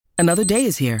Another day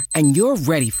is here, and you're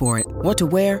ready for it. What to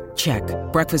wear? Check.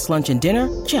 Breakfast, lunch, and dinner?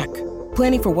 Check.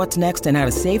 Planning for what's next and how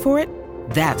to save for it?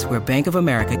 That's where Bank of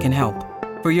America can help.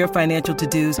 For your financial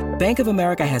to-dos, Bank of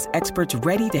America has experts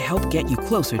ready to help get you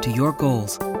closer to your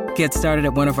goals. Get started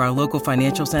at one of our local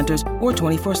financial centers or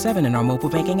 24/7 in our mobile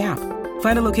banking app.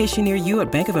 Find a location near you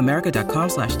at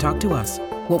bankofamerica.com/talktous.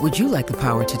 What would you like the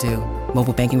power to do?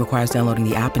 Mobile banking requires downloading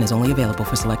the app and is only available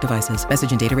for select devices.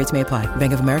 Message and data rates may apply.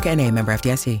 Bank of America N.A., member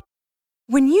FDIC.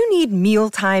 When you need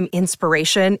mealtime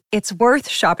inspiration, it's worth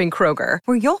shopping Kroger,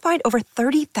 where you'll find over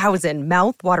 30,000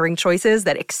 mouth-watering choices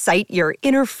that excite your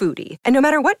inner foodie. And no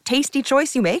matter what tasty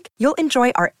choice you make, you'll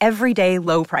enjoy our everyday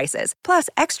low prices, plus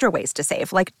extra ways to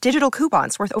save, like digital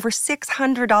coupons worth over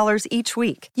 $600 each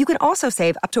week. You can also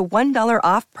save up to $1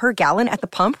 off per gallon at the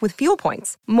pump with fuel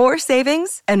points. More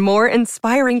savings and more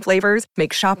inspiring flavors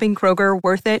make shopping Kroger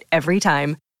worth it every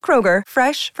time. Kroger,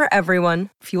 fresh for everyone.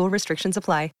 Fuel restrictions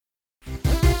apply.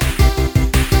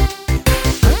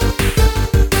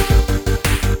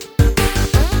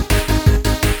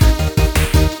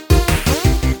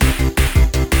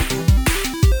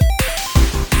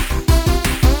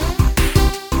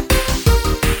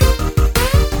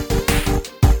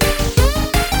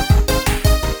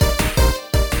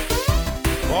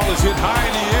 Hit high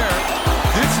in the air.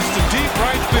 This is to deep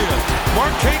right field.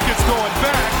 Markakis going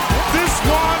back. This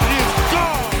one is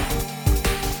gone.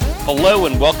 Hello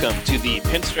and welcome to the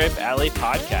Pinstripe Alley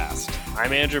podcast.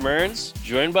 I'm Andrew Mearns,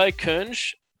 joined by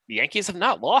Kunj. The Yankees have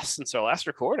not lost since our last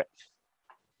recording.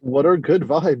 What are good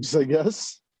vibes, I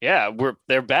guess? Yeah,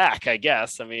 they're back, I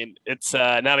guess. I mean, it's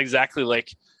not exactly like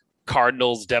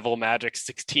Cardinals Devil Magic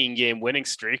 16-game winning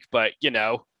streak, but you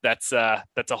know, that's a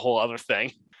whole other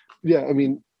thing. Yeah, I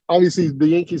mean, obviously, the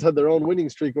Yankees had their own winning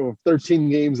streak of 13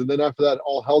 games, and then after that,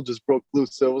 all hell just broke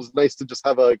loose. So it was nice to just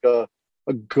have a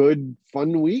good,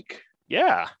 fun week.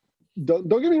 Yeah. Don't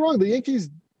get me wrong. The Yankees,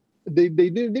 they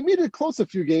made it close a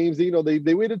few games. You know,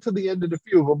 they waited till the end of a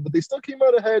few of them, but they still came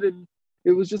out ahead, and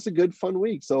it was just a good, fun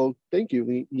week. So thank you,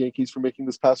 the Yankees, for making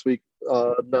this past week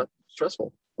not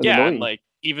stressful. And like,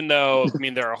 even though, I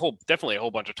mean, there are definitely a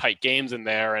whole bunch of tight games in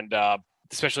there, and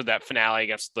especially that finale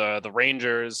against the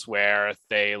Rangers, where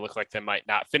they look like they might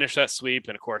not finish that sweep.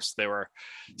 And of course, there were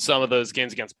some of those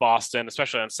games against Boston,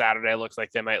 especially on Saturday, looked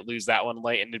like they might lose that one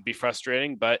late, and it'd be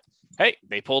frustrating. But hey,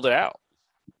 they pulled it out.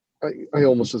 I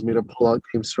almost just made a pull-out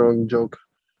game strong joke.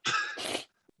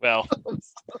 Well,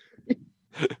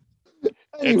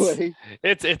 anyway,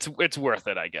 it's worth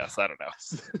it, I guess. I don't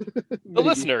know. The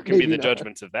listener can be the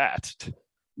judgments of that.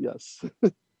 Yes.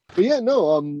 But yeah,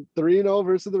 no, 3-0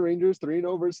 versus the Rangers,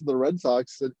 3-0 versus the Red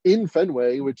Sox in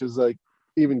Fenway, which is like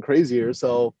even crazier.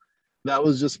 So that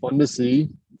was just fun to see.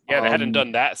 Yeah, they hadn't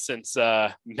done that since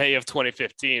May of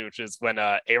 2015, which is when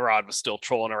A-Rod was still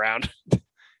trolling around.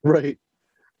 Right.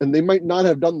 And they might not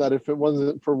have done that if it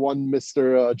wasn't for one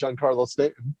Mr. Giancarlo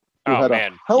Stanton, who had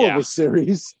a hell of a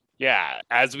series. Yeah,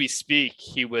 as we speak,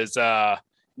 he was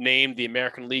named the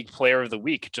American League Player of the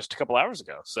Week just a couple hours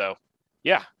ago. So,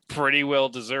 yeah, pretty well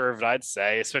deserved, I'd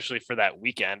say, especially for that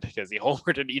weekend, because he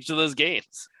homered in each of those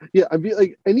games. Yeah, I'd be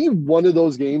like, any one of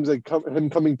those games, like him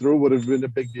coming through would have been a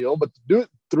big deal, but to do it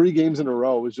 3 games in a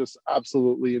row was just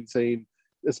absolutely insane,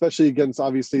 especially against,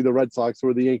 obviously, the Red Sox, who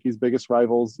are the Yankees' biggest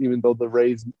rivals, even though the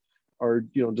Rays are,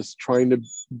 you know, just trying to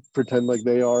pretend like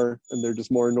they are, and they're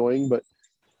just more annoying. But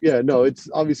yeah, no, it's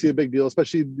obviously a big deal,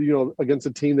 especially, you know, against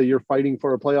a team that you're fighting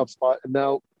for a playoff spot. And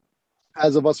now,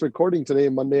 as of us recording today,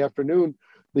 Monday afternoon,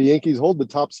 the Yankees hold the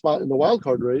top spot in the wild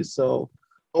card race. So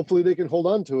hopefully they can hold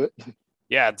on to it.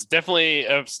 Yeah, it's definitely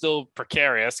still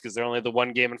precarious because they're only the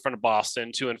 1 game in front of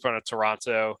Boston, 2 in front of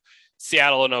Toronto.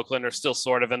 Seattle and Oakland are still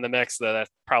sort of in the mix. That's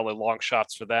probably long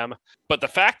shots for them. But the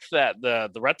fact that the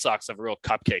Red Sox have a real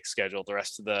cupcake schedule the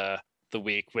rest of the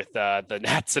week with the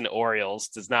Nats and Orioles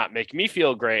does not make me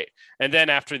feel great. And then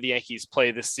after the Yankees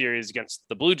play this series against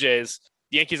the Blue Jays,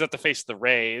 the Yankees have to face the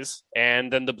Rays,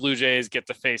 and then the Blue Jays get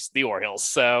to face the Orioles.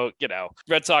 So, you know,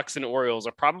 Red Sox and Orioles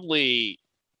are probably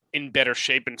in better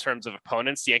shape in terms of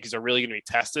opponents. The Yankees are really going to be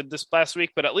tested this last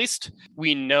week, but at least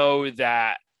we know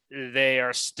that they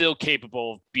are still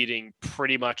capable of beating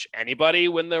pretty much anybody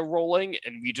when they're rolling,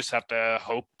 and we just have to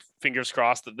hope, fingers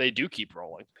crossed, that they do keep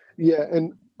rolling. Yeah,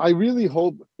 and I really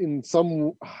hope in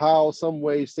somehow, some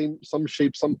way, some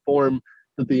shape, some form,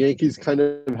 that the Yankees kind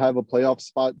of have a playoff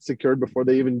spot secured before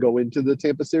they even go into the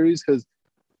Tampa series, because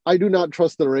I do not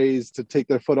trust the Rays to take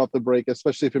their foot off the brake,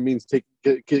 especially if it means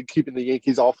keeping the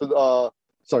Yankees off to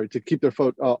keep their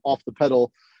foot off the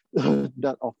pedal,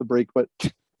 not off the brake, but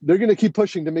they're going to keep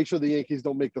pushing to make sure the Yankees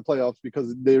don't make the playoffs,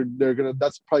 because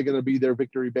that's probably going to be their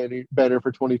victory banner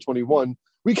for 2021.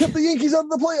 We kept the Yankees out of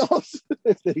the playoffs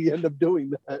if they end up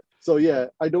doing that. So yeah,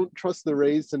 I don't trust the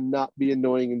Rays to not be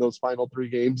annoying in those final 3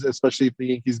 games, especially if the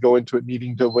Yankees go into it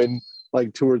needing to win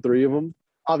like 2 or 3 of them.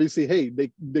 Obviously, hey,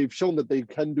 they've shown that they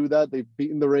can do that. They've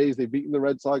beaten the Rays, they've beaten the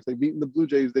Red Sox, they've beaten the Blue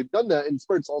Jays. They've done that in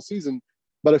spurts all season.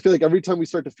 But I feel like every time we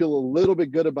start to feel a little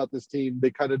bit good about this team, they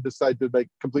kind of decide to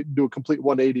do a complete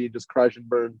 180 and just crash and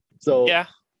burn. So yeah,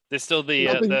 there's still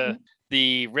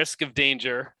the risk of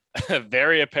danger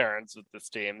very apparent with this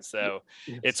team. So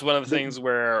it's one of the things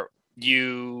where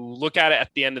you look at it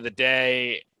at the end of the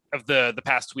day of the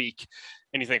past week,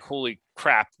 and you think, holy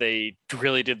crap, they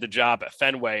really did the job at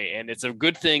Fenway. And it's a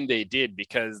good thing they did,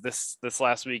 because this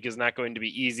last week is not going to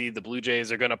be easy. The Blue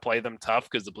Jays are going to play them tough,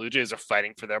 because the Blue Jays are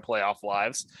fighting for their playoff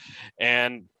lives.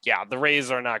 And yeah, the Rays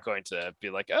are not going to be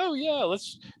like, oh yeah,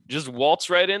 let's just waltz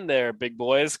right in there, big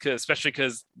boys. Especially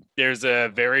because there's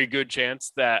a very good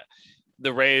chance that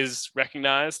the Rays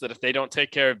recognize that if they don't take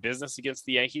care of business against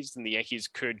the Yankees, then the Yankees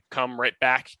could come right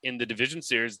back in the division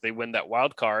series. They win that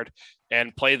wild card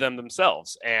and play them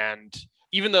themselves. And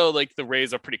even though like the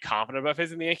Rays are pretty confident about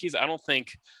facing the Yankees, I don't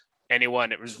think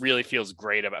anyone really feels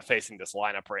great about facing this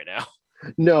lineup right now.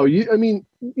 No, I mean,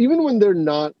 even when they're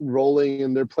not rolling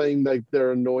and they're playing like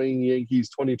their annoying Yankees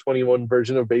 2021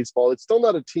 version of baseball, it's still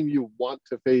not a team you want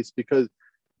to face, because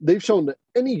they've shown that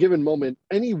any given moment,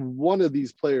 any one of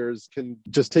these players can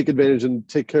just take advantage and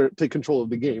take control of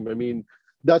the game. I mean,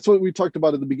 that's what we talked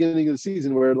about at the beginning of the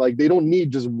season, where like they don't need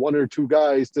just 1 or 2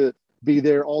 guys to be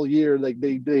there all year. Like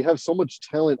they have so much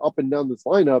talent up and down this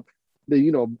lineup.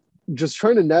 They, just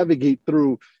trying to navigate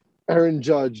through Aaron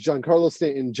Judge, Giancarlo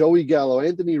Stanton, Joey Gallo,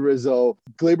 Anthony Rizzo,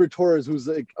 Gleyber Torres, who's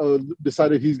like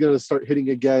decided he's going to start hitting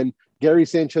again. Gary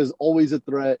Sanchez, always a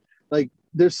threat. Like,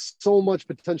 there's so much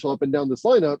potential up and down this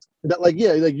lineup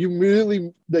that you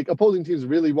really, opposing teams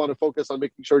really want to focus on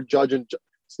making sure Judge and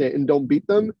Stanton don't beat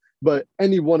them, but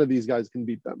any one of these guys can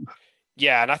beat them.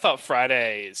 Yeah, and I thought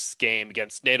Friday's game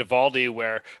against Nate Eovaldi,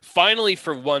 where finally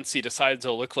for once he decided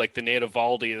to look like the Nate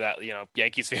Eovaldi that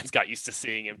Yankees fans got used to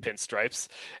seeing in pinstripes,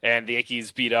 and the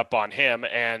Yankees beat up on him,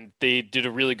 and they did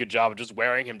a really good job of just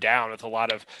wearing him down with a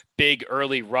lot of big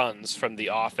early runs from the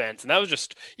offense. And that was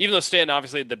just, even though Stanton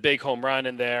obviously had the big home run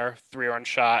in there, 3-run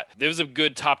shot, there was a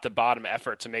good top to bottom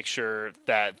effort to make sure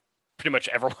that pretty much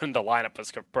everyone in the lineup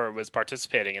was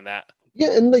participating in that.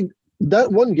 Yeah, and like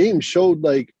that one game showed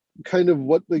like kind of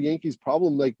what the Yankees'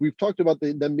 problem, like we've talked about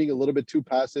them being a little bit too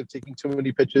passive, taking too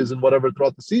many pitches and whatever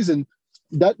throughout the season.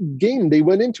 That game, they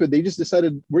went into it, they just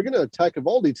decided we're going to attack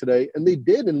Eovaldi today, and they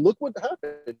did, and look what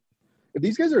happened. If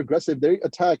these guys are aggressive, they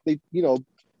attack,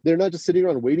 they're not just sitting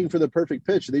around waiting for the perfect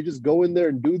pitch. They just go in there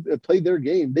and play their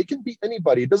game. They can beat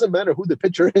anybody. It doesn't matter who the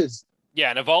pitcher is.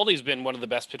 Yeah, and Eovaldi's been one of the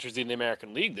best pitchers in the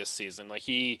American League this season. Like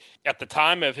at the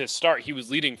time of his start, he was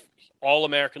leading all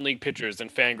American League pitchers in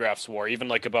Fangraphs WAR, even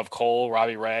like above Cole,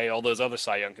 Robbie Ray, all those other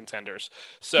Cy Young contenders.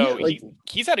 So yeah,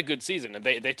 he's had a good season, and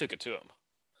they took it to him.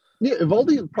 Yeah,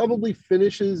 Eovaldi probably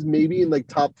finishes maybe in like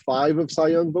top 5 of Cy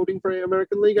Young voting for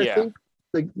American League. I think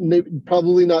like maybe,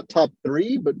 probably not top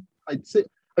 3, but I'd say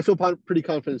I feel pretty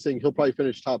confident saying he'll probably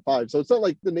finish top 5. So it's not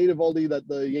like the Nate Eovaldi that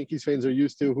the Yankees fans are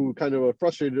used to, who kind of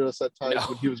frustrated us at times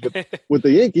when he was with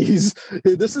the Yankees.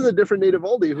 This is a different Nate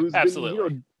Eovaldi who's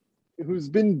been, who's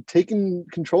been taking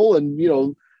control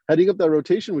and heading up that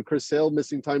rotation with Chris Sale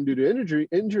missing time due to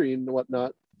injury and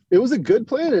whatnot. It was a good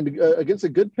plan and against a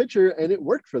good pitcher, and it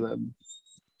worked for them.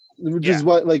 Which is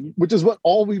what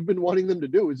all we've been wanting them to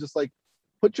do, is just like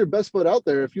put your best foot out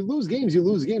there. If you lose games, you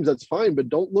lose games. That's fine, but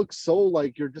don't look so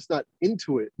like you're just not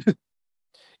into it.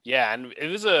 Yeah, and it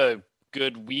was a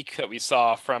good week that we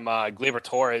saw from Gleyber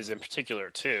Torres in particular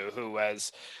too, who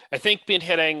has, I think, been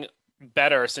hitting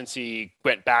better since he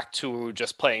went back to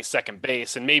just playing second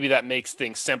base, and maybe that makes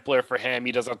things simpler for him.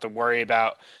 He doesn't have to worry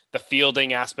about the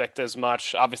fielding aspect as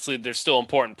much. Obviously, there's still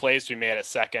important plays to be made at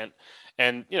second,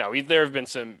 and there have been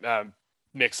some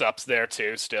mix-ups there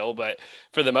too still, but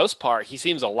for the most part, he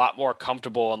seems a lot more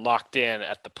comfortable and locked in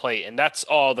at the plate, and that's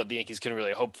all that the Yankees can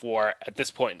really hope for at this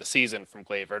point in the season from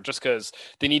Gleyber, just because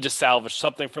they need to salvage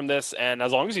something from this, and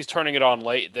as long as he's turning it on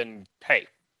late, then hey,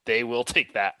 they will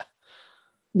take that.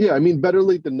 Yeah, I mean, better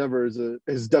late than never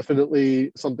is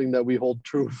definitely something that we hold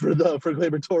true for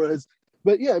Gleyber Torres.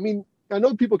 But yeah, I mean, I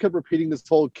know people kept repeating this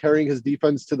whole carrying his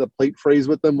defense to the plate phrase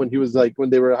with them when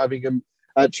they were having him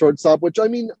at shortstop, which I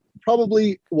mean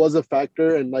probably was a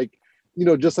factor, and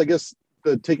just I guess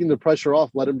taking the pressure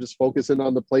off, let him just focus in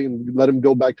on the plate and let him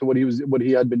go back to what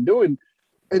he had been doing.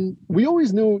 And we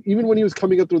always knew, even when he was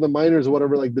coming up through the minors or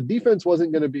whatever, like the defense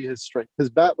wasn't going to be his strength. His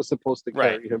bat was supposed to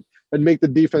carry him and make the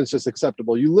defense just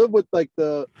acceptable. You live with like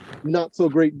the not so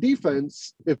great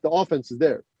defense if the offense is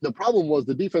there. The problem was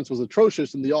the defense was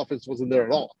atrocious and the offense wasn't there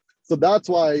at all. So that's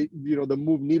why, the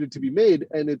move needed to be made,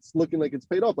 and it's looking like it's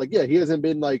paid off. Like, yeah, he hasn't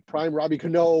been like prime Robbie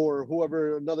Cano or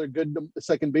whoever, another good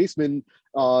second baseman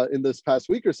in this past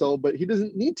week or so, but he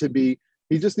doesn't need to be.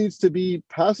 He just needs to be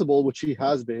passable, which he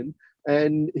has been.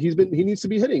 And he needs to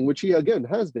be hitting, which he again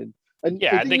has been. And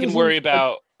yeah, they can worry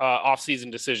about off-season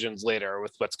decisions later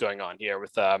with what's going on here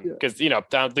with because I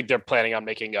don't think they're planning on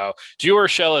making Gio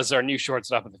Urshela as our new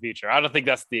shortstop in the future. I don't think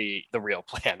that's the real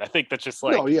plan. I think that's just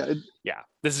like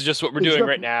this is just what we're doing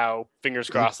right now. Fingers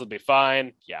crossed, it'll be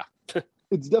fine. Yeah.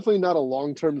 It's definitely not a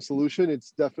long-term solution.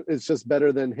 It's just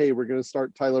better than, hey, we're going to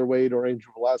start Tyler Wade or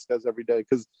Andrew Velasquez every day.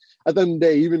 Because at the end of the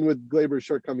day, even with Gleyber's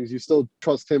shortcomings, you still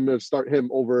trust him to start him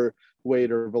over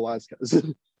Wade or Velasquez.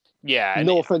 Yeah.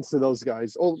 No offense to those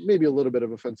guys. Oh, maybe a little bit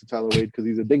of offense to Tyler Wade because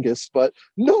he's a dingus, but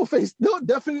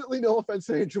definitely no offense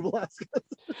to Andrew Velasquez.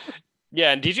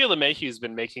 Yeah, and DJ LeMahieu's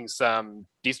been making some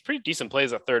pretty decent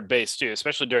plays at third base too,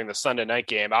 especially during the Sunday night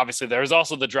game. Obviously, there was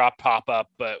also the drop pop-up,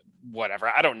 but whatever.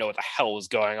 I don't know what the hell was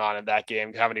going on in that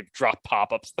game, how many drop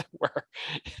pop-ups there were.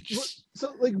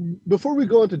 So, like, before we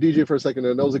go into DJ for a second,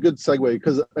 and that was a good segue,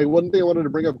 because one thing I wanted to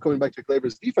bring up coming back to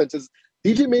Gleyber's defense is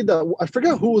DJ made that, I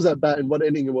forgot who was at bat and what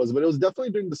inning it was, but it was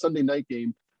definitely during the Sunday night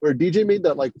game where DJ made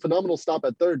that, like, phenomenal stop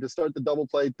at third to start the double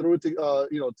play, threw it to,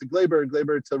 to Gleyber and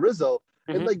Gleyber to Rizzo.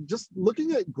 And like just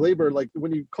looking at Gleyber, like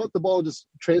when he caught the ball, just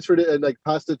transferred it and like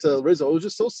passed it to Rizzo, it was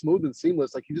just so smooth and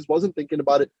seamless. Like he just wasn't thinking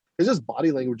about it. His just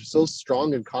body language is so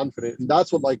strong and confident, and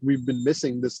that's what like we've been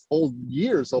missing this whole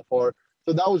year so far.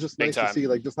 So that was just nice to see,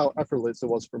 like just how effortless it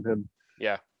was from him.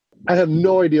 Yeah, I have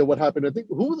no idea what happened. I think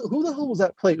who the hell was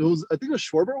that plate? I think it was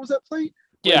Schwarber was that plate.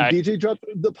 Yeah, DJ dropped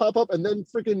the pop up, and then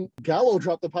freaking Gallo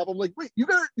dropped the pop up. I'm like, wait,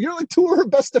 you're like two of our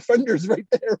best defenders right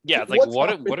there. Yeah, it's like what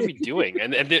are we doing?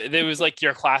 And there was like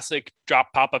your classic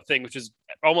drop pop up thing, which is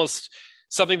almost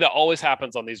something that always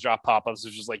happens on these drop pop ups,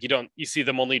 which is like you see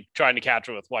them only trying to catch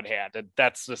it with one hand, and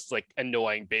that's just like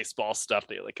annoying baseball stuff.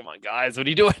 That you're like, come on, guys, what are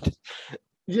you doing?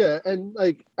 Yeah, and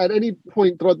like at any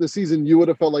point throughout the season, you would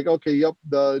have felt like, okay, yep,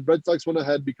 the Red Sox went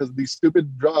ahead because of these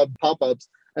stupid drop pop ups.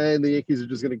 And the Yankees are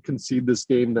just going to concede this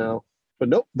game now. But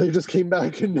nope, they just came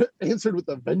back and answered with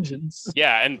a vengeance.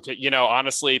 Yeah, and,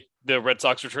 honestly, the Red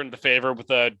Sox returned the favor with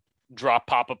a drop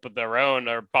pop-up of their own,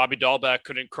 or Bobby Dahlbeck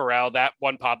couldn't corral that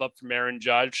one pop-up from Aaron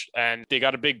Judge, and they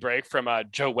got a big break from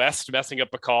Joe West messing up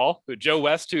a call. Joe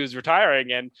West, who's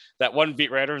retiring, and that one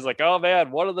beat writer was like, oh,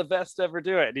 man, one of the best to ever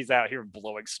do it. And he's out here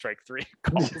blowing strike three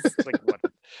calls. Like, what?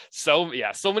 So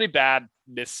many bad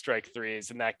missed strike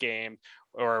threes in that game,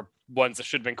 or ones that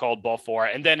should have been called ball four.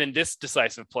 And then in this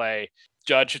decisive play,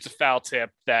 Judge hits a foul tip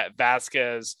that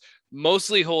Vasquez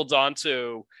mostly holds on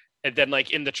to, and then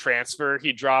like in the transfer,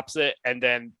 he drops it, and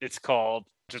then it's called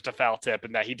just a foul tip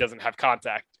and that he doesn't have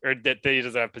contact, or that he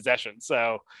doesn't have possession.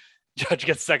 So Judge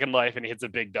gets second life and he hits a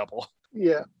big double.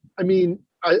 Yeah. I mean,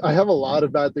 I have a lot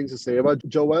of bad things to say about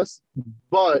Joe West,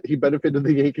 but he benefited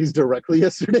the Yankees directly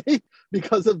yesterday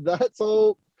because of that.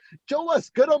 So Joe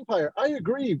West, good umpire. I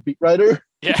agree, beat writer.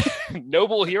 Yeah,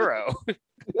 noble hero.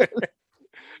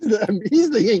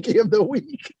 He's the Yankee of the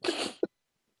week.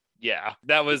 Yeah,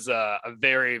 that was a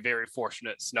very, very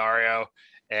fortunate scenario.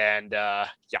 And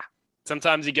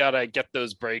sometimes you got to get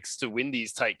those breaks to win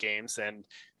these tight games, and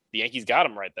the Yankees got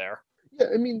them right there. Yeah,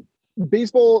 I mean,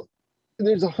 baseball,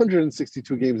 there's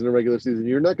 162 games in a regular season.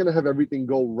 You're not going to have everything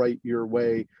go right your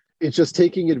way. It's just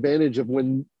taking advantage of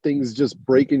when things just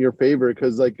break in your favor,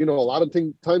 because, like, a lot of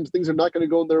times things are not going to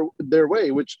go their way,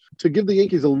 which, to give the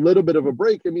Yankees a little bit of a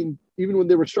break, I mean, even when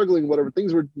they were struggling, whatever,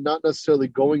 things were not necessarily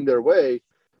going their way.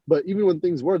 But even when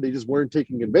things were, they just weren't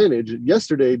taking advantage.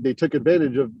 Yesterday, they took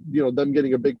advantage of, them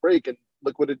getting a big break, and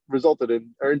look what it resulted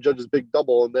in. Aaron Judge's big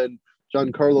double, and then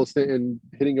Giancarlo Stanton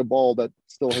hitting a ball that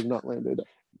still has not landed.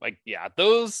 Like, yeah,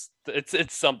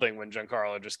 it's something when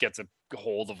Giancarlo just gets a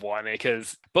hold of one,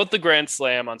 because both the grand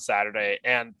slam on Saturday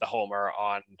and the homer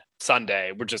on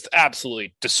Sunday were just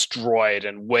absolutely destroyed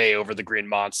and way over the green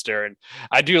monster. And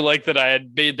I do like that I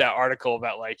had made that article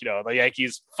about, like, the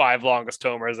Yankees' 5 longest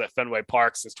homers at Fenway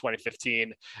Park since 2015.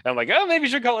 And I'm like, oh, maybe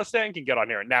Giancarlo Stanton can get on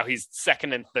here. And now he's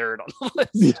second and third on the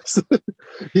list. Yes.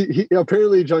 he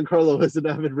apparently Giancarlo is an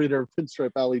avid reader of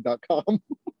PinstripeAlley.com.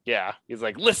 Yeah, he's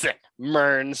like, listen,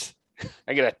 Mearns,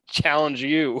 I'm gonna challenge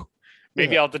you.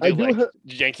 Maybe I'll have to do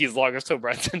Yankees' longest home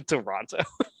runs in Toronto.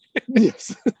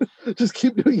 Yes, just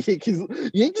keep doing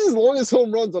Yankees' longest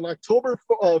home runs on October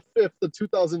 5th of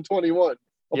 2021.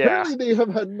 Apparently, they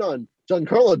have had none.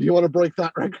 Giancarlo, do you want to break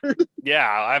that record? Yeah,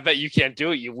 I bet you can't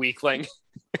do it, you weakling.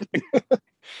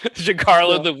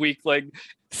 Giancarlo, the weakling,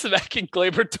 smacking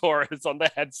Gleyber Torres on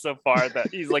the head so far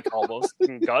that he's like almost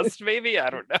concussed, maybe? I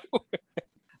don't know.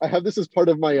 I have this as part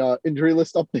of my injury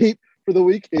list update for the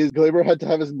week. Is Gleyber had to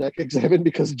have his neck examined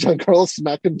because Giancarlo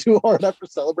smacked him too hard after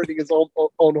celebrating his own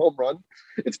home run.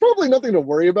 It's probably nothing to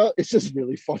worry about. It's just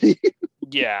really funny.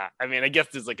 Yeah, I mean, I guess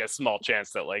there's like a small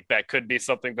chance that like that could be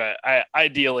something, but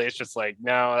ideally it's just like,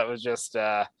 no, that was just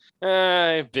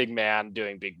big man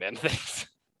doing big man things.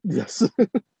 Yes.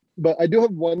 But I do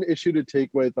have one issue to take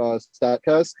with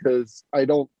StatCast, because I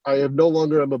have no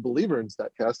longer am a believer in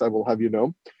StatCast, I will have you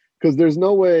know, because there's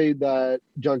no way that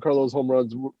Giancarlo's home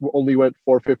runs only went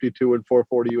 452 and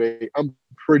 448. I'm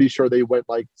pretty sure they went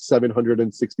like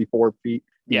 764 feet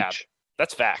Yeah, each.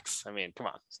 that's facts. I mean, come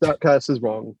on. StatCast is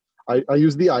wrong. I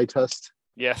use the eye test.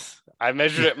 Yes, I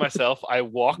measured it myself. I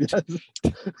walked. Yes.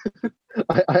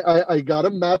 I got a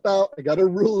map out. I got a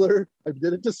ruler. I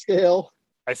did it to scale.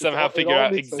 I somehow figured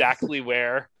out exactly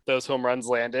where those home runs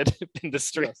landed in the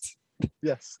streets.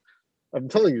 Yes. I'm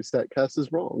telling you, StatCast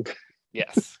is wrong.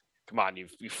 Yes. Come on, you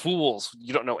fools.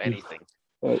 You don't know anything.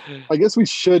 I guess we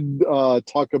should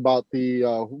talk about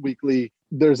the weekly.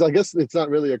 I guess it's not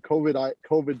really a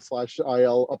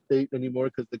COVID/IL update anymore,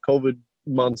 because the COVID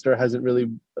monster hasn't really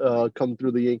come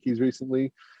through the Yankees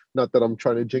recently. Not that I'm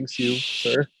trying to jinx you,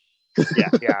 sir.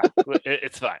 Yeah.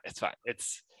 It's fine.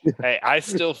 Hey, I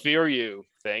still fear you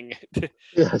thing.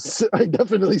 Yes, I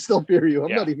definitely still fear you.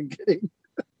 I'm not even kidding.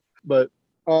 But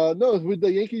no, with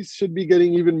the Yankees should be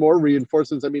getting even more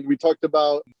reinforcements. I mean, we talked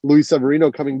about Luis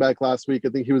Severino coming back last week. I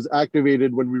think he was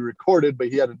activated when we recorded, but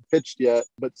he hadn't pitched yet.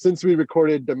 But since we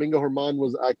recorded, Domingo Germán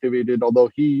was activated,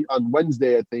 although he on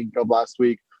Wednesday, I think, of last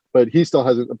week, but he still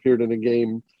hasn't appeared in a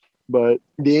game. But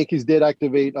the Yankees did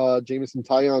activate Jameson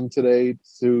Taillon today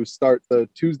to start the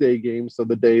Tuesday game. So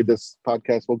the day this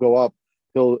podcast will go up,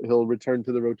 he'll return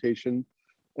to the rotation.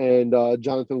 And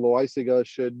Jonathan Loaizaga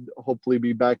should hopefully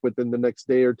be back within the next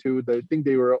day or two. I think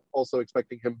they were also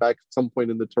expecting him back at some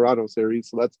point in the Toronto series,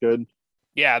 so that's good.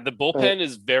 Yeah, the bullpen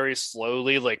is very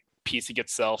slowly like piecing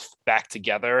itself back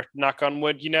together, knock on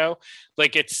wood,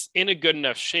 like it's in a good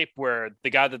enough shape where the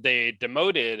guy that they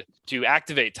demoted to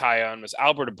activate Taillon was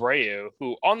Albert Abreu,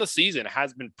 who on the season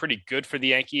has been pretty good for the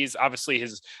Yankees. Obviously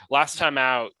his last time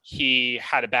out, he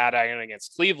had a bad outing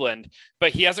against Cleveland,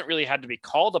 but he hasn't really had to be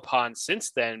called upon since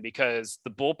then because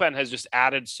the bullpen has just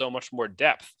added so much more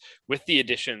depth with the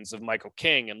additions of Michael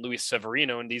King and Luis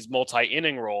Severino in these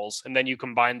multi-inning roles. And then you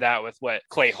combine that with what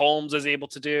Clay Holmes is able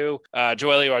to do.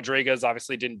 Joely Rodriguez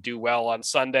obviously didn't do well on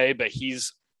Sunday, but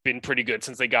he's been pretty good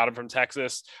since they got him from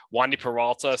Texas. Wandy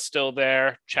Peralta is still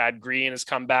there. Chad Green has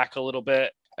come back a little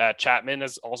bit. Chapman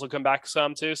has also come back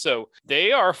some too. So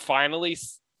they are finally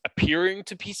appearing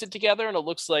to piece it together, and it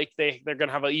looks like they're going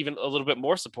to have even a little bit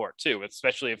more support too,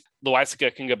 especially if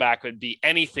Loaizaga can go back and be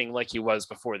anything like he was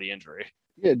before the injury.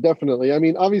 Yeah, definitely. I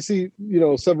mean, obviously,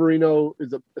 Severino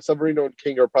and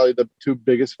King are probably the two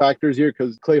biggest factors here,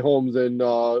 because Clay Holmes and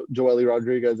Joely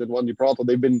Rodriguez and Wandy Peralta,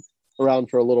 they've been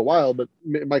around for a little while, but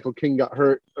Michael King got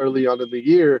hurt early on in the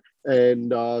year,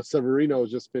 and Severino has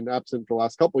just been absent for the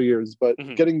last couple of years. But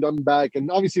getting them back,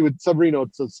 and obviously with Severino,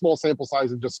 it's a small sample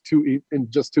size in just two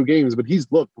games, but he's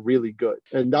looked really good.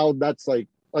 And now that's like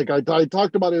I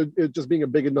talked about it just being a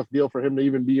big enough deal for him to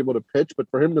even be able to pitch, but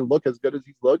for him to look as good as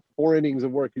he's looked, 4 innings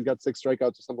of work, he's got 6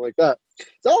 strikeouts or something like that.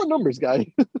 Solid numbers,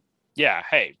 guy. Yeah.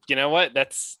 Hey, you know what?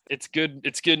 It's good.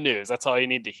 It's good news. That's all you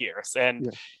need to hear.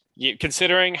 And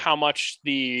considering how much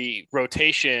the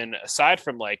rotation, aside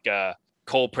from like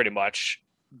Cole, pretty much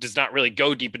does not really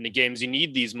go deep into games, you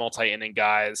need these multi-inning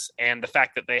guys, and the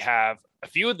fact that they have a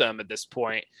few of them at this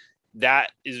point,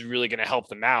 that is really going to help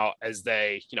them out as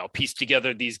they, piece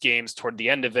together these games toward the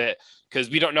end of it, because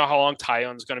we don't know how long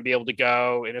Taillon's going to be able to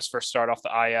go in his first start off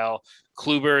the IL.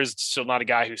 Kluber is still not a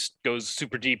guy who goes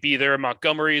super deep either.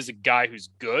 Montgomery is a guy who's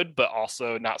good, but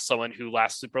also not someone who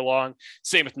lasts super long.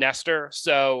 Same with Nestor.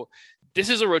 So this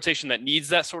is a rotation that needs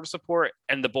that sort of support,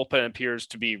 and the bullpen appears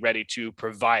to be ready to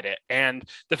provide it. And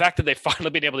the fact that they've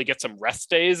finally been able to get some rest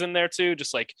days in there too,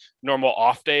 just like normal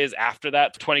off days after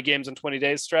that 20 games in 20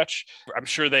 days stretch, I'm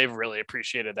sure they've really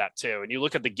appreciated that too. And you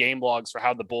look at the game logs for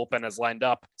how the bullpen has lined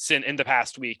up in the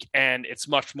past week, and it's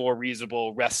much more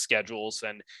reasonable rest schedules,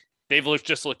 and they've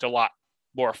just looked a lot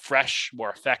more fresh, more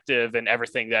effective, and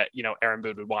everything that, Aaron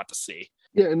Boone would want to see.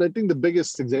 Yeah, and I think the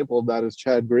biggest example of that is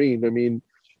Chad Green. I mean,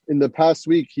 in the past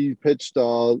week, he pitched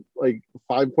like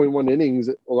 5.1 innings,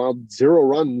 allowed 0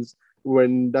 runs,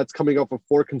 when that's coming off of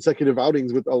 4 consecutive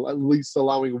outings with at least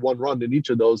allowing 1 run in each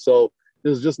of those. So it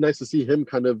was just nice to see him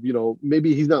kind of,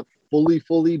 maybe he's not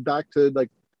fully back to like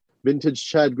vintage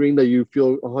Chad Green that you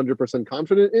feel 100%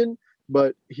 confident in,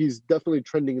 but he's definitely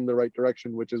trending in the right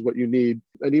direction, which is what you need.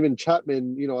 And even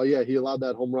Chapman, he allowed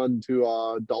that home run to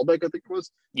Dahlbeck, I think it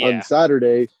was, on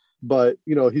Saturday. But,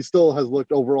 he still has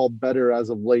looked overall better as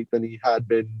of late than he had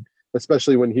been,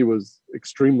 especially when he was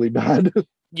extremely bad.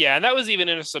 Yeah, and that was even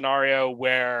in a scenario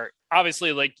where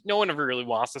obviously, like, no one ever really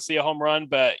wants to see a home run,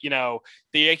 but, the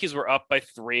Yankees were up by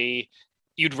 3.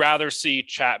 You'd rather see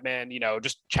Chapman,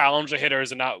 just challenge the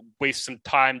hitters and not waste some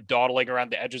time dawdling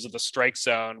around the edges of the strike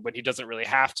zone when he doesn't really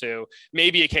have to.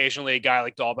 Maybe occasionally a guy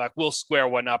like Dahlbeck will square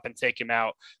one up and take him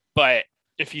out. But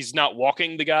if he's not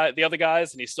walking the other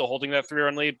guys and he's still holding that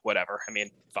 3-run lead, whatever. I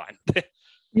mean, fine.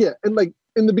 Yeah. And like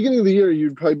in the beginning of the year,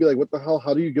 you'd probably be like, what the hell?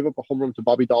 How do you give up a home run to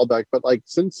Bobby Dahlbeck? But like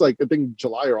since like I think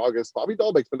July or August, Bobby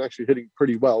Dahlbeck's been actually hitting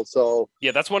pretty well. So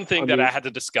yeah, that's one thing I had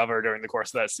to discover during the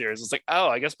course of that series. It's like, oh,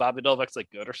 I guess Bobby Dahlbeck's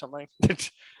like good or something.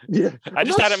 Yeah. I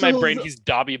just had it in my brain he's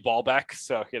Dobby Ballback.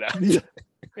 So Yeah.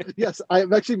 Yes,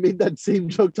 I've actually made that same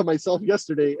joke to myself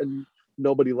yesterday and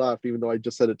nobody laughed, even though I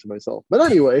just said it to myself. But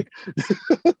anyway.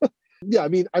 Yeah, I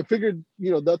mean, I figured,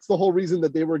 that's the whole reason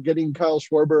that they were getting Kyle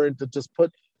Schwarber and to just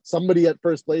put somebody at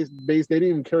first base. They didn't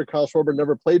even care Kyle Schwarber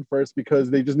never played first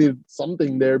because they just needed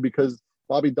something there because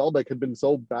Bobby Dahlbeck had been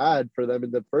so bad for them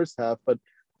in the first half. But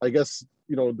I guess,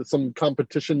 some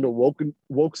competition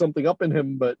woke something up in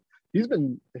him, but he's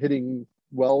been hitting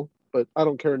well. But I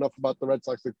don't care enough about the Red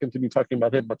Sox to continue talking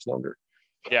about him much longer.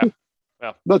 Yeah.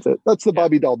 Well, that's it. That's the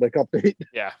Bobby Dahlbeck update.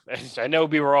 Yeah. I know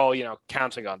we were all,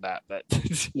 counting on that, but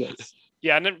yes.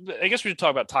 Yeah. And then I guess we should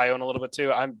talk about Taillon a little bit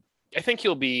too. I think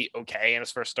he'll be okay in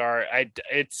his first start.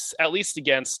 It's at least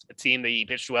against a team that he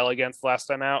pitched well against last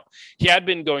time out. He had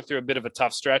been going through a bit of a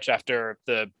tough stretch after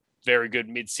the very good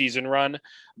midseason run,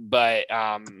 but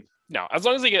no, as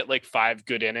long as they get like 5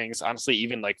 good innings, honestly,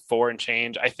 even like 4 and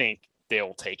change, I think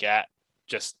they'll take it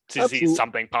just to see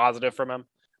something positive from him.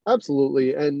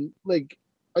 Absolutely. And like,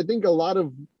 I think a lot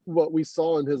of what we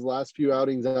saw in his last few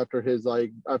outings after his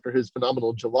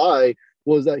phenomenal July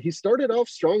was that he started off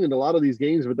strong in a lot of these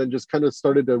games, but then just kind of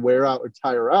started to wear out or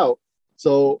tire out.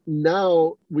 So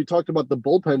now we talked about the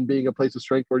bullpen being a place of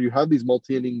strength where you have these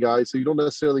multi-inning guys, so you don't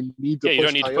necessarily need to push. You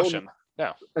don't need to push him.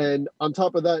 Yeah. And on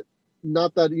top of that,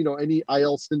 not that, any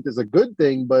IL stint is a good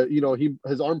thing, but,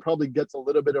 his arm probably gets a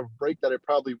little bit of break that it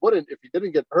probably wouldn't if he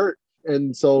didn't get hurt.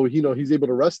 And so, he's able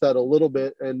to rest that a little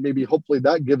bit and maybe hopefully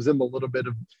that gives him a little bit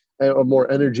of more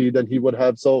energy than he would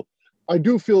have. So I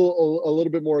do feel a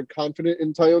little bit more confident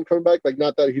in Taillon coming back. Like,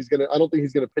 not that I don't think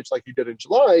he's going to pitch like he did in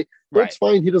July. That's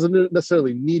fine. He doesn't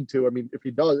necessarily need to. I mean, if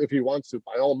he wants to,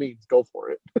 by all means, go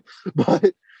for it.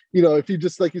 But, if you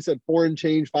just, like you said, 4 and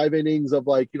change, 5 innings of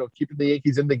like, keeping the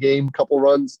Yankees in the game, couple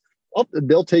runs,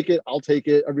 they'll take it. I'll take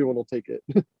it. Everyone will take it.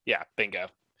 Yeah, bingo.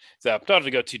 So don't have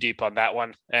to go too deep on that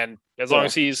one. And as long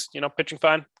as he's, pitching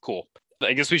fine, cool.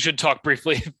 I guess we should talk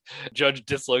briefly. Judge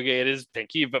dislocated his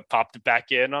pinky, but popped it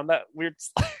back in on that weird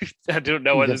I don't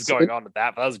know what is going on with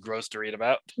that, but that was gross to read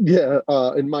about. Yeah.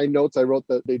 In my notes, I wrote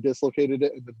that they dislocated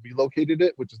it and then relocated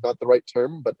it, which is not the right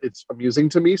term, but it's amusing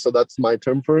to me. So that's my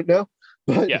term for it now.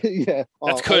 But yeah.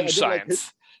 That's Kunz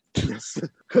science. Yes,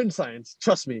 Kunz science.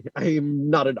 Trust me, I am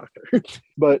not a doctor.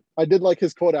 But I did like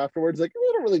his quote afterwards, like, we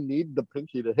don't really need the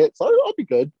pinky to hit, so I'll be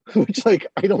good. Which, like,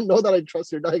 I don't know that I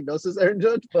trust your diagnosis, Aaron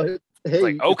Judge, but hey,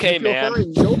 like, okay, man,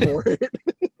 fine, go for it.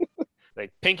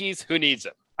 Like, pinkies, who needs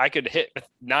them? I could hit with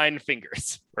 9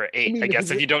 fingers or 8, I guess,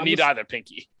 if you don't need either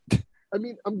pinky. I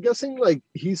mean, I'm guessing like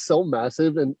he's so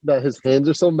massive and that his hands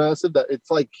are so massive that it's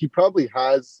like he probably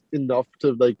has enough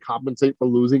to like compensate for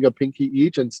losing a pinky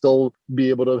each and still be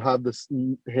able to have this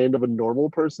hand of a normal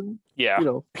person. Yeah.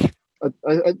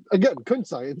 I again, Kunz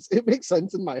science. It makes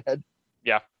sense in my head.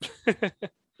 Yeah.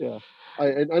 Yeah.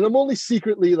 And I'm only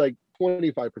secretly like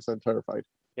 25% terrified.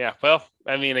 Yeah, well,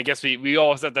 I mean, I guess we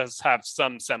always have to have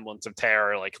some semblance of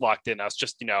terror like locked in us,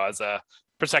 just as a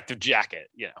protective jacket,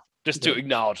 just to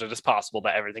acknowledge that it's possible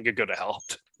that everything could go to hell.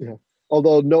 Yeah.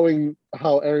 Although knowing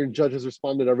how Aaron Judge has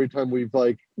responded every time we've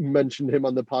like mentioned him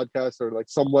on the podcast or like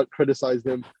somewhat criticized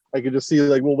him, I could just see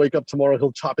like we'll wake up tomorrow,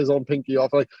 he'll chop his own pinky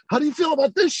off. Like, how do you feel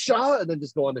about this shot? And then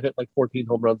just go on to hit like 14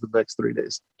 home runs in the next 3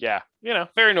 days. Yeah,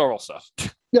 very normal stuff.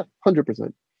 Yeah,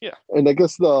 100%. Yeah. And I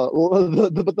guess the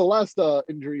last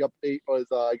injury update was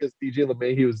I guess DJ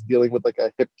LeMahieu was dealing with like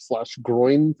a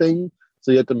hip/groin thing.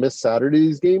 So he had to miss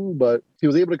Saturday's game, but he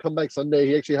was able to come back Sunday.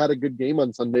 He actually had a good game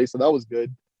on Sunday, so that was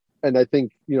good. And I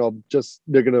think, just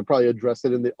they're going to probably address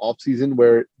it in the offseason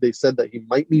where they said that he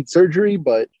might need surgery,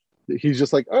 but he's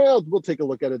just like, oh, we'll take a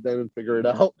look at it then and figure it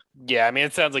out. Yeah, I mean,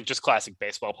 it sounds like just classic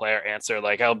baseball player answer.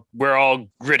 Like, we're all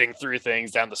gritting through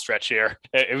things down the stretch here.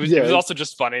 It was also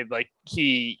just funny. Like,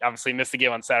 he obviously missed the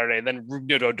game on Saturday, and then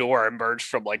Rougned Odor emerged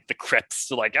from like the crypts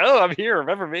to like, oh, I'm here,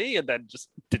 remember me? And then just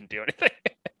didn't do anything.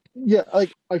 Yeah,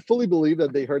 like I fully believe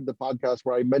that they heard the podcast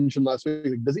where I mentioned last week,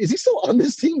 like, is he still on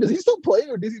this team? Does he still play,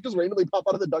 or does he just randomly pop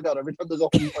out of the dugout every time there's a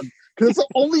home run? Because it's the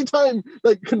only time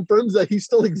that confirms that he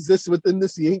still exists within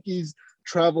this Yankees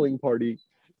traveling party.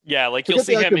 Yeah, like you'll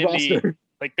see him in the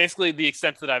like basically the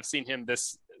extent that I've seen him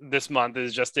this month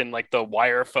is just in like the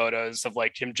wire photos of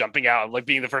like him jumping out, like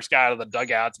being the first guy out of the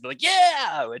dugout to be like,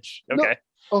 yeah, which okay.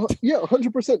 No. Yeah,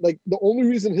 100%. Like the only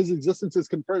reason his existence is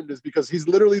confirmed is because he's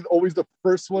literally always the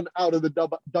first one out of the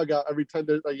dugout every time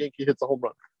a Yankee hits a home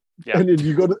run. Yeah. And then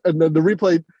you go to, and then the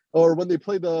replay, or when they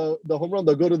play the home run,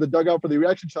 they'll go to the dugout for the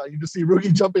reaction shot. You just see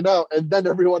Roogie jumping out, and then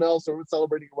everyone else are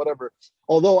celebrating or whatever.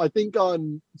 Although I think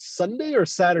on Sunday or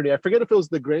Saturday, I forget if it was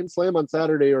the Grand Slam on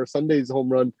Saturday or Sunday's home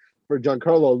run for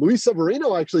Giancarlo, Luis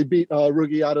Severino actually beat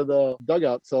Roogie out of the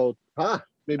dugout. So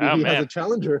maybe he has a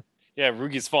challenger. Yeah,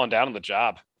 Roogie's falling down on the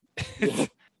job.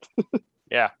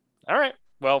 Yeah. All right.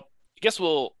 Well, I guess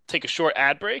we'll take a short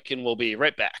ad break and we'll be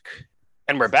right back.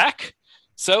 And we're back.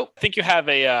 So I think you have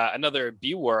another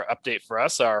B-War update for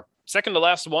us, our second to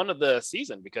last one of the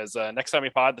season, because next time we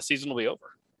pod, the season will be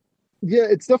over. Yeah,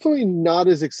 it's definitely not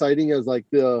as exciting as like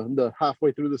the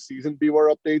halfway through the season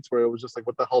B-War updates where it was just like,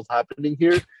 what the hell's happening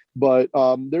here? But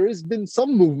there has been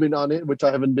some movement on it, which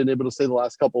I haven't been able to say the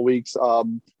last couple of weeks.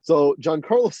 So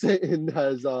Giancarlo Stanton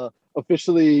has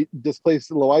officially displaced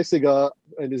Loaizaga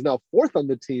and is now fourth on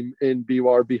the team in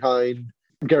B-War behind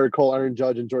Garrett Cole, Aaron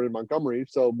Judge, and Jordan Montgomery.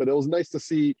 So, but it was nice to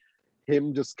see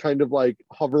him just kind of like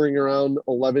hovering around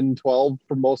 11, 12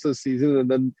 for most of the season. And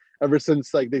then ever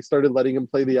since like they started letting him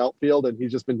play the outfield and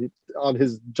he's just been on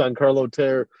his Giancarlo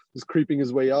tear, just creeping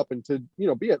his way up, and to,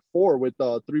 be at 4 with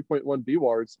 3.1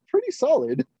 B-War, it's pretty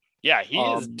solid. Yeah, he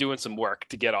is doing some work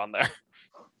to get on there.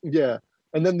 Yeah.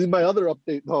 And then my other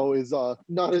update, though, is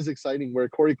not as exciting, where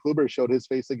Corey Kluber showed his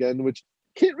face again, which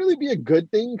can't really be a good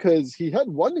thing because he had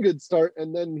one good start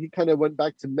and then he kind of went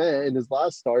back to meh in his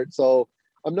last start. So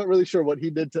I'm not really sure what he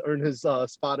did to earn his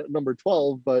spot at number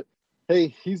 12, but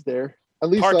hey, he's there. At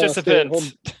least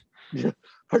participant.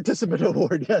 Participant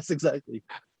award. Yes, exactly.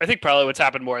 I think probably what's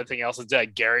happened more than anything else is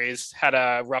that Gary's had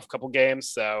a rough couple games.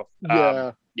 So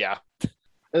yeah.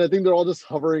 And I think they're all just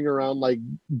hovering around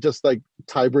just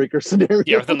tiebreaker scenarios.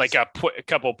 Yeah, within like a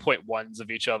couple 0.1s of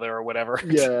each other or whatever.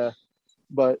 Yeah.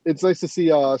 But it's nice to see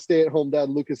stay-at-home dad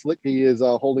Lucas Littke is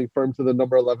holding firm to the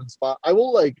number 11 spot. I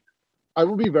will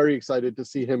be very excited to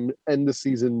see him end the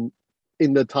season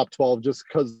in the top 12, just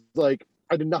because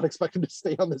I did not expect him to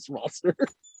stay on this roster.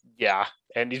 Yeah,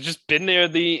 and he's just been there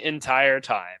the entire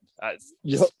time.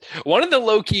 One of the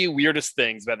low-key weirdest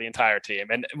things about the entire team.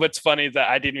 And what's funny is that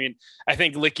I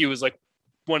think Licky was like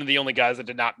one of the only guys that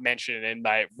did not mention in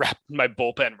my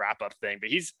bullpen wrap-up thing.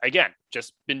 But he's, again,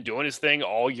 just been doing his thing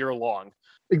all year long.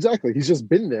 Exactly. He's just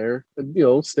been there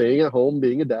and, staying at home,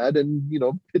 being a dad, and,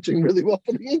 pitching really well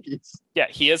for the Yankees. Yeah,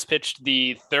 he has pitched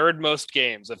the third most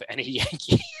games of any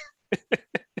Yankee.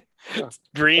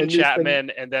 Green,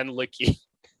 Chapman, and then Licky.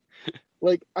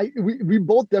 We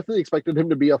both definitely expected him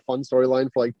to be a fun storyline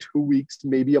for 2 weeks,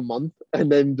 maybe a month,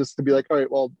 and then just to be like, all right,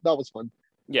 well, that was fun.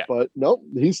 Yeah. But no,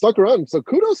 he stuck around. So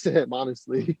kudos to him,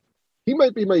 honestly. He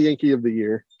might be my Yankee of the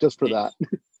year just for that.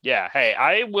 Yeah. Hey,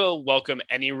 I will welcome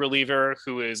any reliever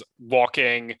who is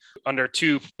walking under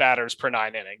 2 batters per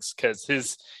 9 innings, because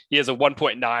he has a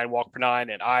 1.9 walk per 9.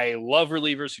 And I love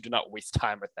relievers who do not waste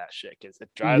time with that shit, because it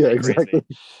drives me crazy.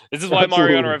 This is why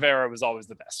Mariano Rivera was always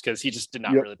the best, because he just did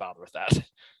not really bother with that.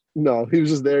 No, he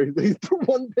was just there. He threw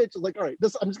one pitch. Was like, all right,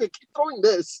 I'm just going to keep throwing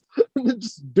this and then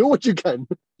just do what you can.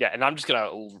 Yeah, and I'm just going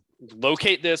to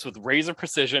locate this with razor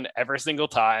precision every single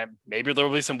time. Maybe there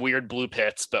will be some weird blue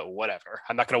pits, but whatever.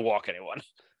 I'm not going to walk anyone.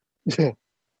 Yeah.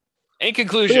 In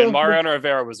conclusion, Mariano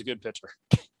Rivera was a good pitcher.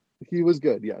 He was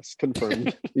good, yes,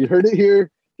 confirmed. You heard it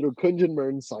here through Kunjan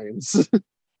Mern science.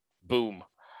 Boom.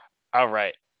 All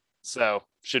right. So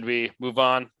should we move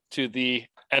on to the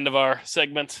end of our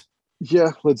segment?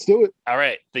 Yeah, let's do it. All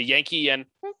right. The Yankee and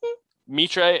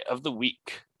Mitre of the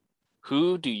week.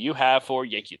 Who do you have for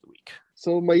Yankee of the week?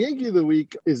 So my Yankee of the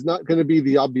week is not going to be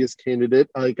the obvious candidate.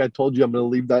 Like I told you, I'm going to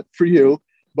leave that for you.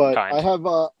 But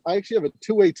I actually have a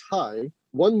 2-way tie.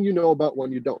 One you know about,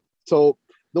 one you don't. So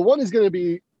the one is going to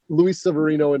be Luis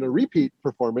Severino in a repeat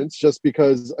performance, just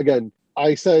because, again,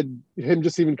 I said him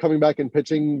just even coming back and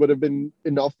pitching would have been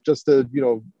enough just to,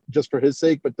 just for his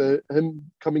sake. But him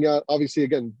coming out, obviously,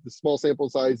 again, the small sample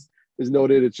size is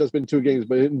noted. It's just been 2 games,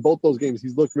 but in both those games,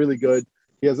 he's looked really good.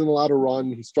 He hasn't allowed a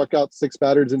run. He struck out 6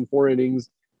 batters in 4 innings.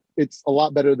 It's a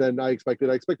lot better than I expected.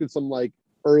 I expected some like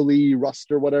early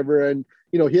rust or whatever. And,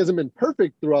 he hasn't been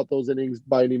perfect throughout those innings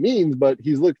by any means, but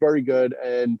he's looked very good.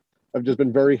 And I've just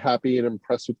been very happy and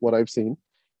impressed with what I've seen.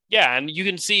 Yeah. And you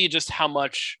can see just how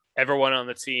much everyone on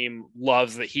the team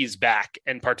loves that he's back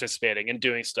and participating and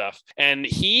doing stuff. And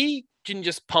he can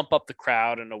just pump up the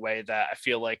crowd in a way that I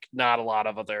feel like not a lot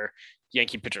of other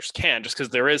Yankee pitchers can, just because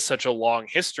there is such a long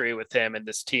history with him and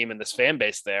this team and this fan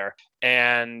base there.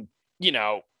 And,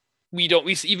 we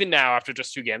even now after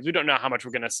just 2 games, we don't know how much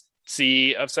we're going to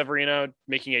see of Severino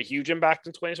making a huge impact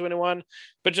in 2021,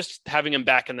 but just having him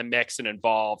back in the mix and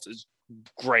involved is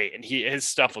great. And his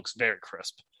stuff looks very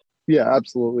crisp. Yeah,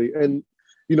 absolutely. And,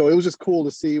 it was just cool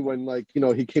to see when,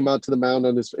 he came out to the mound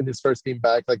in his first game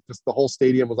back, like just the whole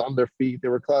stadium was on their feet. They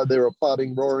were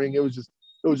applauding, roaring. It was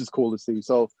just cool to see.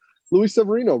 So Luis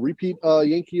Severino, repeat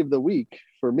Yankee of the week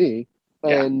for me.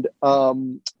 Yeah.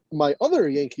 And my other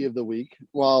Yankee of the week,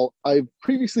 while I've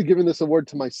previously given this award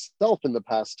to myself in the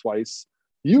past twice,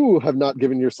 you have not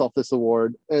given yourself this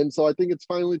award. And so I think it's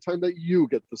finally time that you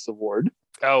get this award.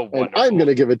 Oh, wonderful. And I'm going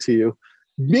to give it to you.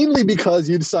 Mainly because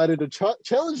you decided to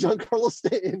challenge Giancarlo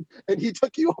Stanton, and he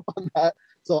took you up on that.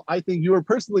 So I think you are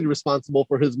personally responsible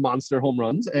for his monster home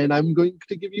runs, and I'm going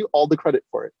to give you all the credit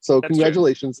for it. So that's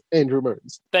congratulations, true. Andrew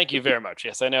Mearns. Thank you very much.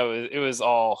 Yes, I know it was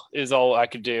all I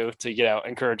could do to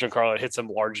encourage Giancarlo to hit some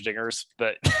large dingers,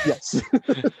 but yes.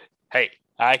 Hey,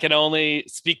 I can only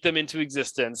speak them into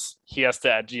existence. He has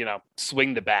to,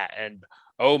 swing the bat, and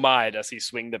oh my, does he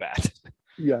swing the bat?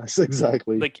 Yes,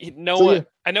 exactly.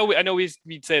 I know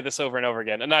we'd say this over and over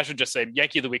again, and I should just say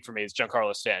Yankee of the week for me is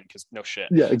Giancarlo Stanton, because no shit.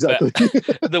 Yeah, exactly.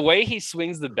 The way he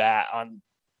swings the bat on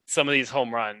some of these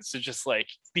home runs, it's just like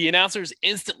the announcers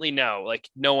instantly know, like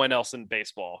no one else in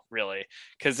baseball really,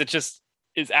 because it just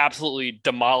is absolutely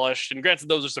demolished. And granted,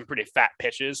 those are some pretty fat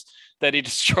pitches that he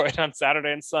destroyed on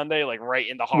Saturday and Sunday, like right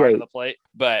in the heart of the plate.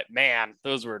 But man,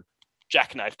 those were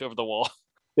jackknifed over the wall.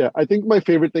 Yeah, I think my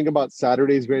favorite thing about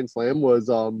Saturday's Grand Slam was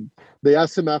they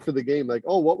asked him after the game, like,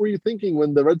 oh, what were you thinking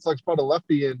when the Red Sox brought a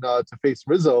lefty in to face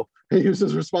Rizzo? And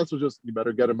his response was just, you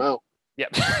better get him out.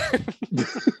 Yep.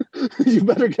 You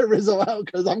better get Rizzo out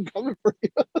because I'm coming for you.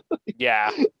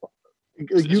 Yeah.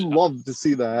 You love to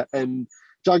see that. And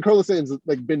Giancarlo Stanton's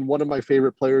been one of my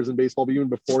favorite players in baseball, even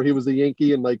before he was a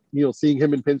Yankee. And seeing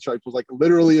him in pinstripes was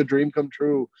literally a dream come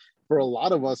true for a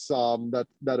lot of us that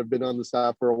have been on the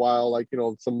staff for a while,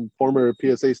 some former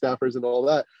PSA staffers and all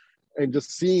that, and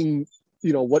just seeing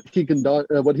what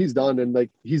he's done, and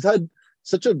he's had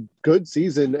such a good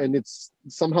season, and it's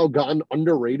somehow gotten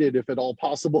underrated if at all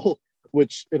possible,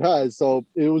 which it has. So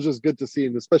it was just good to see,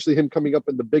 and especially him coming up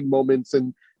in the big moments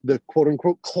and the quote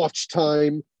unquote clutch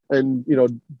time, and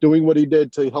doing what he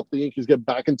did to help the Yankees get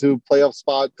back into playoff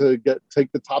spot to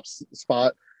take the top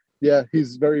spot. Yeah,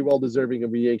 he's very well deserving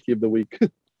of a Yankee of the week.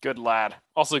 Good lad.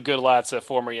 Also good lad to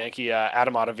former Yankee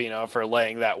Adam Ottavino for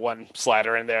laying that one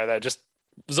slider in there that just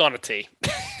was on a tee.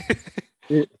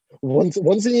 Once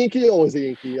a Yankee, always a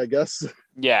Yankee, I guess.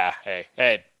 Yeah.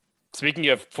 Hey. Speaking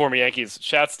of former Yankees,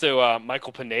 shouts to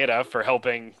Michael Pineda for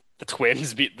helping the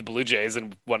Twins beat the Blue Jays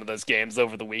in one of those games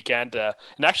over the weekend. And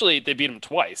actually, they beat them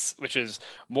twice, which is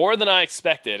more than I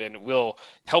expected, and will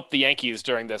help the Yankees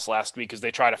during this last week as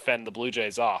they try to fend the Blue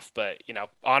Jays off. But,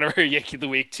 honorary Yankee of the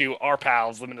week to our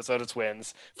pals, the Minnesota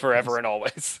Twins, forever and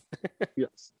always.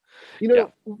 Yes.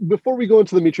 Before we go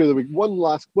into the Meteor of the Week,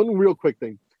 one real quick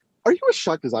thing. Are you as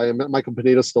shocked as I am that Michael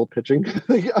Pineda's still pitching?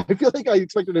 I feel like I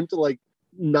expected him to,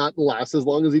 not last as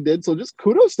long as he did. So just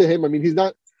kudos to him. I mean,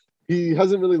 he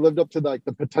hasn't really lived up to the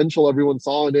potential everyone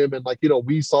saw in him, and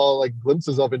we saw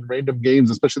glimpses of in random games,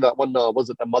 especially that one. Was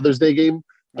it the Mother's Day game?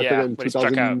 Yeah, when he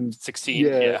struck out 16.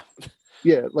 Yeah.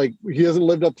 He hasn't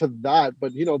lived up to that,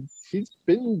 but he's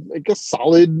been a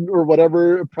solid or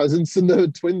whatever presence in the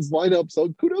Twins lineup. So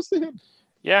kudos to him.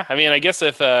 Yeah, I mean, I guess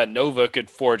if Nova could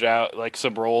forge out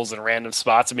some roles in random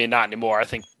spots, I mean, not anymore. I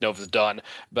think Nova's done,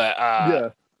 but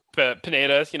But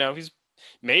Pineda, he's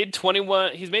made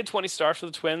 21. He's made 20 starts for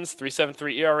the Twins,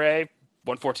 3.73 ERA,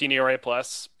 1.14 ERA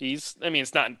plus.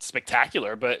 It's not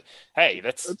spectacular, but hey,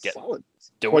 that's solid.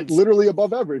 Literally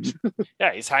above average.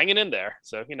 Yeah, he's hanging in there.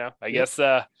 So, I guess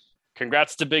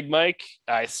congrats to Big Mike.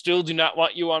 I still do not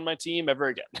want you on my team ever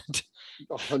again.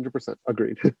 100%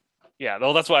 agreed. Yeah,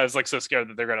 well, that's why I was like so scared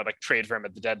that they're going to like trade for him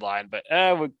at the deadline. But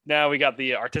now we got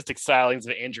the artistic stylings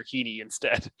of Andrew Heaney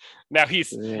instead. Now he's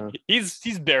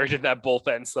buried in that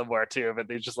bullpen somewhere too. But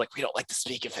they're just like, we don't like to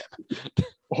speak of him.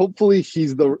 Hopefully,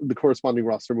 he's the corresponding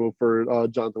roster move for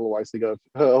Jonathan Loaisiga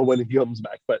when he comes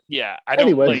back. But yeah, I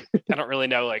don't really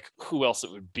know like who else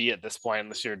it would be at this point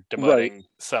unless you're demoting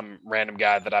some random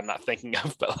guy that I'm not thinking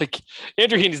of. But like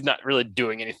Andrew Heaney's not really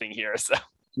doing anything here, so.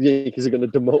 The Yankees are going to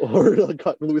demote or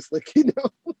cut Louis Licky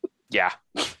now. Yeah.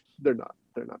 They're not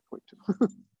going to.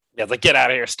 Yeah, like get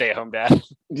out of here, stay at home, Dad.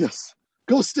 Yes.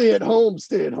 Go stay at home,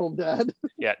 Dad.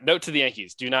 Yeah, note to the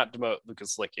Yankees, do not demote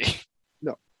Lucas Licky.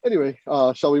 No. Anyway,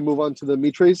 shall we move on to the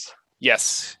Mitres?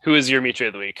 Yes. Who is your Mitre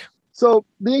of the week? So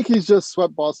the Yankees just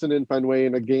swept Boston in Fenway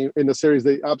in a series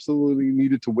they absolutely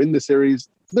needed to win the series.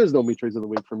 There's no Mitres of the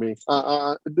week for me.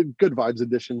 The good vibes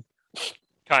edition.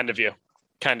 Kind of you.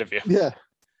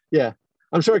 Yeah,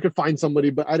 I'm sure I could find somebody,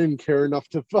 but I didn't care enough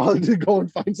to go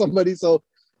and find somebody. So,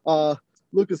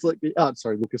 Lucas Licky.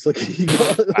 Lucas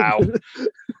Licky. Wow,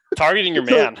 targeting your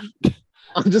man.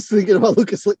 I'm just thinking about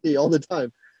Lucas Licky all the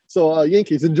time. So,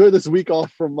 Yankees, enjoy this week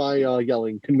off from my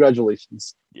yelling.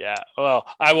 Congratulations. Yeah, well,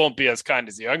 I won't be as kind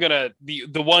as you. I'm gonna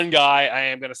the one guy I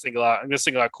am gonna single out. I'm gonna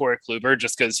single out Corey Kluber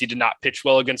just because he did not pitch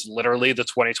well against literally the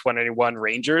 2021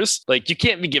 Rangers. Like you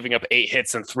can't be giving up 8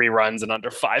 hits and 3 runs in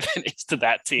under 5 innings to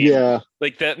that team. Yeah,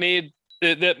 like that made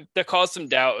that caused some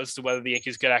doubt as to whether the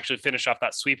Yankees could actually finish off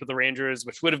that sweep of the Rangers,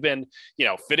 which would have been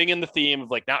fitting in the theme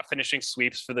of like not finishing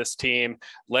sweeps for this team,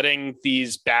 letting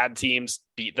these bad teams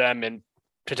beat them and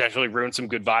potentially ruin some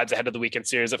good vibes ahead of the weekend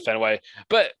series at Fenway.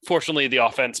 But fortunately, the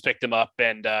offense picked him up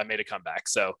and made a comeback.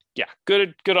 So yeah,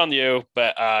 good on you.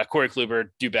 But Corey Kluber,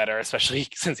 do better, especially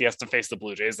since he has to face the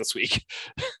Blue Jays this week.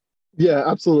 Yeah,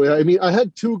 absolutely. I mean, I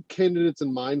had 2 candidates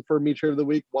in mind for Mitre of the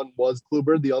week. One was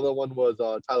Kluber. The other one was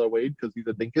Tyler Wade because he's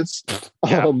a dinkus.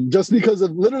 Yeah. Just because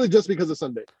of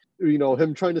Sunday.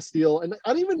 Him trying to steal. And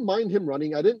I didn't even mind him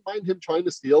running. I didn't mind him trying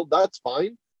to steal. That's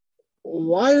fine.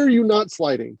 Why are you not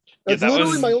sliding? That's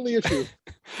literally my only issue.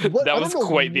 That was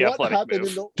quite the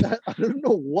athletic move. I don't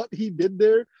know what he did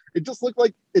there. It just looked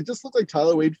like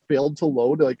Tyler Wade failed to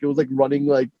load. Like it was like running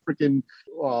like freaking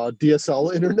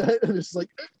DSL internet, and it's like,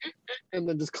 and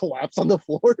then just collapse on the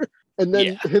floor. And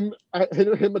then him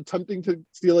attempting to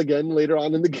steal again later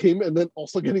on in the game, and then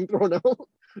also getting thrown out.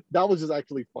 That was just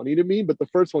actually funny to me. But the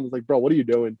first one was like, bro, what are you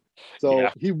doing? So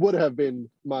he would have been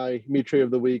my Mitre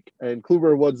of the week, and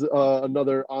Kluber was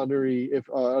another honoree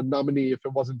nominee if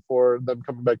it wasn't for them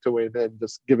coming back to win and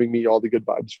just giving me all the good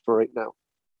vibes for right now.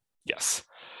 Yes.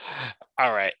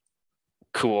 All right.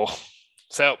 Cool.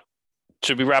 So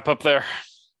should we wrap up there?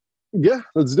 Yeah,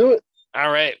 let's do it. All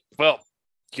right. Well,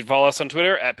 you can follow us on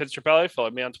Twitter at Pitstrapelli. Follow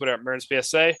me on Twitter at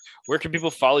MernsPSA. Where can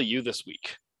people follow you this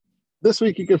week? This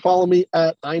week, you can follow me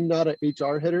at I'm Not a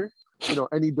HR Hitter.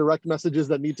 Any direct messages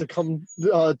that need to come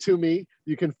to me,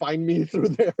 you can find me through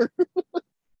there.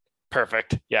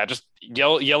 Perfect. Yeah, just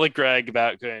yell at Greg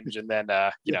about Kunj, and then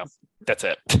that's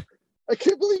it. I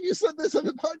can't believe you said this on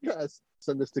the podcast.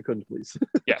 Send this to Kunj, please.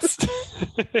 Yes.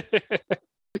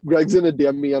 Greg's gonna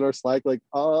DM me on our Slack like,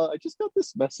 I just got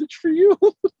this message for you.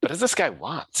 What does this guy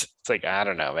want? It's like, I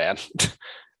don't know, man.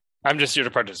 I'm just here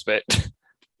to participate.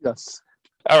 Yes.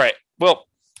 All right. Well,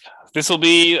 this will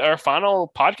be our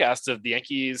final podcast of the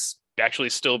Yankees actually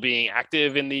still being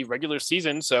active in the regular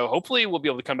season. So hopefully we'll be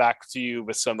able to come back to you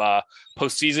with some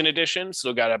postseason edition.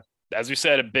 So got as we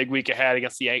said, a big week ahead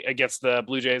against the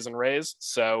Blue Jays and Rays.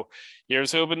 So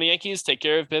here's hoping the Yankees take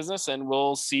care of business, and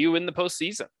we'll see you in the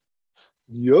postseason.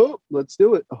 Yup, let's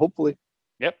do it. Hopefully.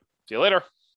 Yep. See you later.